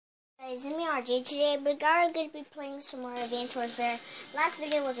It's me RJ. Today we're going to be playing some more Advanced Warfare. Last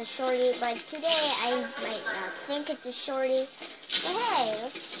video was a shorty, but today I might not think it's a shorty. But hey,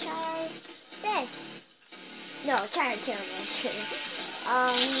 let's try this. No, try it terrible. Just kidding.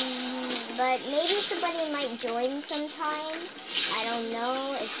 But maybe somebody might join sometime. I don't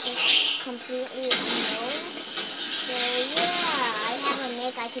know. It's just completely unknown. So yeah, I have a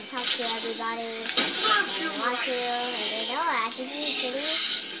mic. I can talk to everybody if I want to, and they know I actually be pretty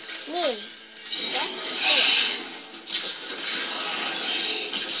mean.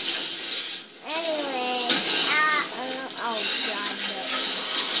 Anyway, oh god, no.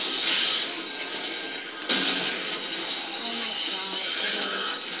 Oh my god,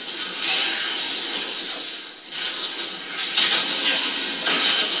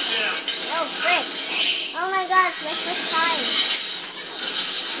 oh frick. Oh my god, it's my first time.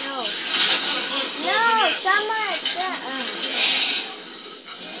 No, summer.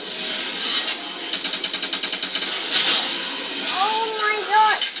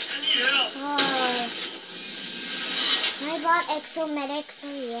 I bought Exomedic, so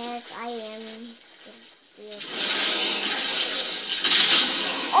yes, I am.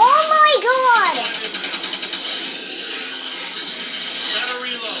 Oh my god! Gotta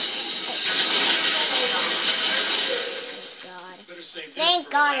reload. Thank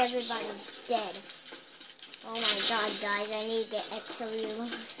God everybody's dead. Oh my god, guys, I need to get Exo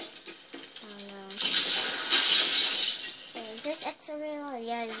reload. Oh no. So is this Exo reload?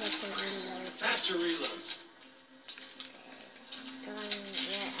 Yeah, it's Exo reload. Faster reloads.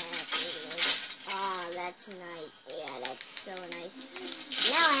 Oh, that's nice. Yeah, that's so nice.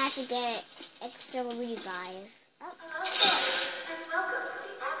 Now I have to get Exo Revive.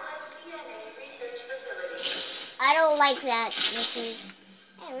 I don't like that, Mrs.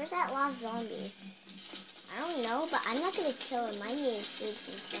 Hey, where's that lost zombie? I don't know, but I'm not gonna kill him. I need to sweep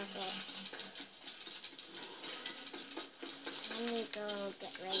some stuff up. I need to go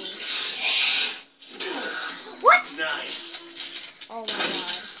get ready. What? Nice. Oh my god.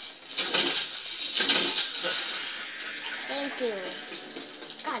 Thank you.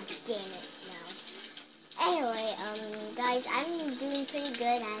 God damn it, no. Anyway, guys, I'm doing pretty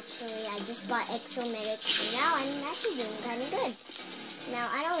good actually. I just bought Exomedic, so now I'm actually doing kind of good. Now,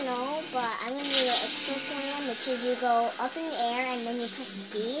 I don't know, but I'm going to do the Exo Slam, which is you go up in the air and then you press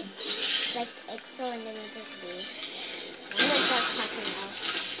B. It's like Exo and then you press B. I'm going to start talking now.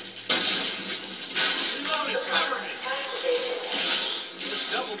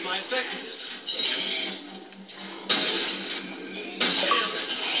 Doubled my effectiveness.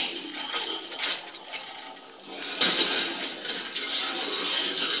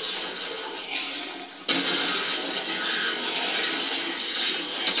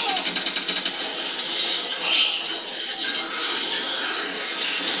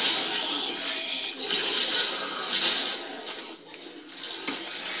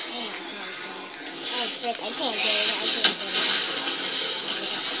 Oh, frick, I can't get it,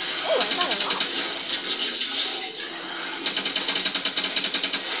 Oh, I got a lot.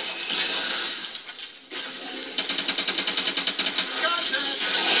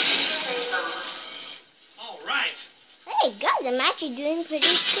 Alright. Hey, guys, I'm actually doing pretty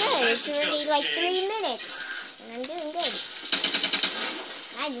good. It's already like 3 minutes, and I'm doing good.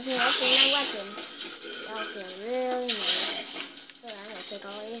 I just need to open my weapon. That'll feel really nice. Oh, I'm gonna take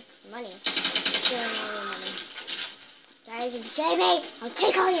all your money. Stealing all your money. Guys, if you say me, I'll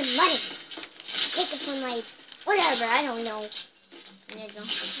take all your money. Take it from my whatever. I don't know.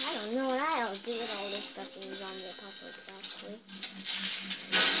 I don't know what I'll do with all this stuff in Zombie Apocalypse. Actually,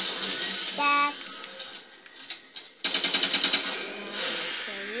 that's.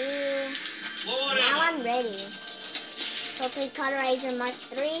 Now I'm ready. Totally Cauterizer Mark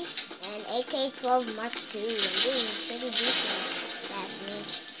III and AK-12 Mark II. I'm doing pretty decent. That's me.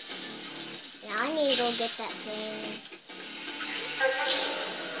 Now I need to go get that thing.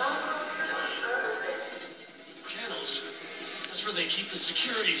 Panels. That's where they keep the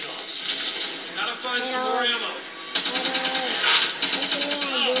security dogs. Gotta find some more ammo. What do you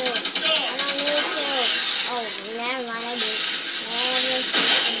mean I do? I don't need to. Oh, never mind, I do.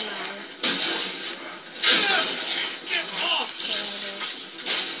 Never mind. Get off!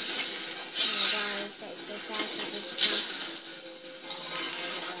 Oh my god, this guy's so fast with this stuff.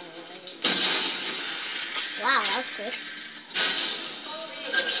 Wow, that was quick.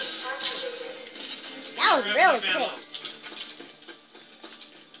 That was really quick.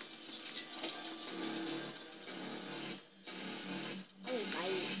 Let me buy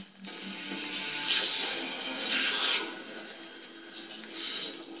you.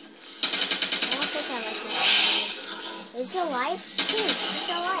 I don't think I like that. Are you still alive? Dude, you're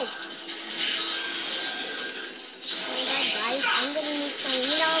still alive.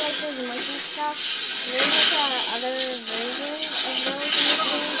 have other version of those in this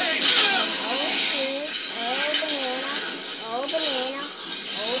game. Oh shoot! Oh banana! Oh banana!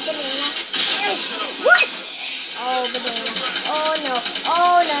 Oh banana! Yes! What? Oh banana! Oh no!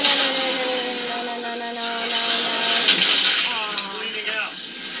 Oh no! No! No! No! No! No! No! No! No! No! Bleeding out.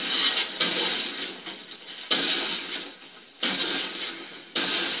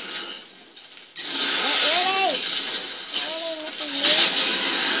 Really? Really, Mrs. Me?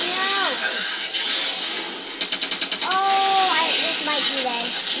 No! Oh, this might be then.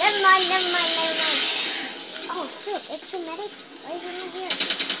 Never mind, never mind, never mind. Oh, shoot, it's a medic? Why is it not here?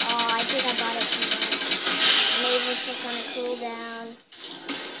 Oh, I think I bought it too much. Maybe it's just on a cooldown.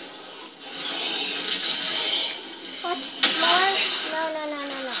 What? More? No, no, no,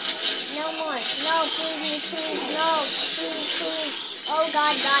 no, no. No more. No, please, please, no. Please, please. Oh,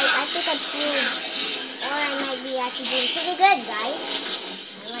 God, guys, I think I'm screwed. Or I might be actually doing pretty good, guys.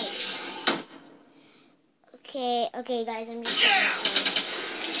 I might. Okay, guys, I'm just checking some.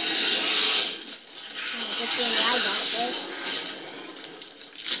 Good thing I got this.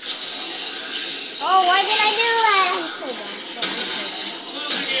 Oh, why did I do that? I'm so dumb. But I'm so dumb.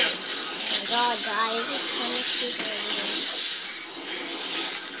 Losing him. Oh my God, guys, it's so much people over here.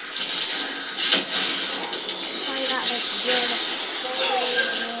 I got like good.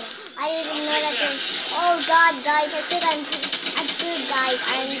 I didn't even know that there. Oh God, guys, I think I'm screwed, guys.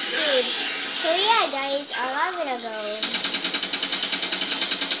 I'm screwed. So yeah, guys, I'm gonna go.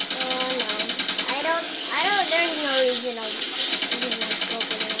 Oh no, there's no reason of using my scope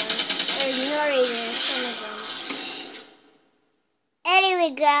anymore. There's no reason. There's so much fun.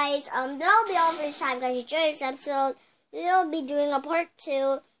 Anyway, guys, that'll be all for this time, guys. Enjoy this episode. We'll be doing a part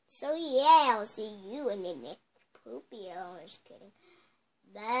 2. So yeah, I'll see you in the next poopio. I'm just kidding.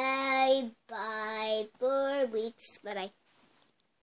 Bye, 4 weeks. Bye-bye.